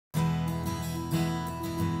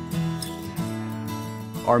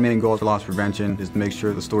Our main goal for loss prevention is to make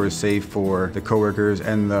sure the store is safe for the coworkers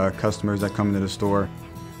and the customers that come into the store.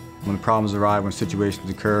 When problems arise, when situations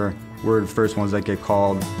occur, we're the first ones that get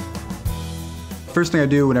called. First thing I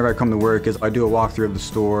do whenever I come to work is I do a walkthrough of the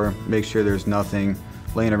store, make sure there's nothing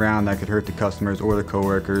laying around that could hurt the customers or the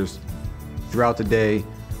coworkers. Throughout the day,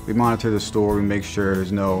 we monitor the store, we make sure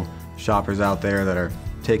there's no shoppers out there that are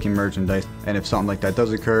taking merchandise. And if something like that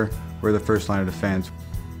does occur, we're the first line of defense.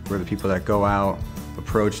 We're the people that go out,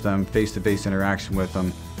 approach them, face-to-face interaction with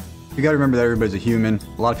them. You gotta remember that everybody's a human.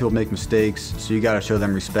 A lot of people make mistakes, so you gotta show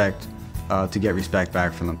them respect to get respect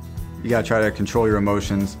back from them. You gotta try to control your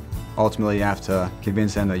emotions. Ultimately, you have to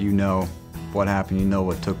convince them that you know what happened, you know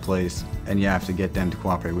what took place, and you have to get them to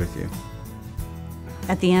cooperate with you.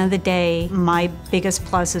 At the end of the day, my biggest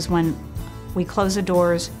plus is when we close the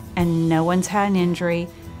doors and no one's had an injury,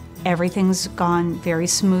 everything's gone very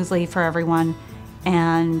smoothly for everyone,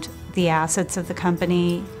 and the assets of the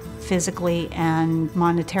company, physically and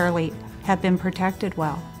monetarily, have been protected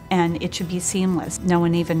well. And it should be seamless. No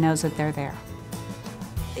one even knows that they're there.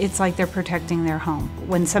 It's like they're protecting their home.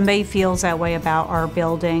 When somebody feels that way about our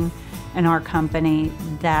building and our company,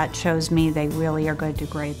 that shows me they really are going to do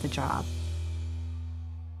great at the job.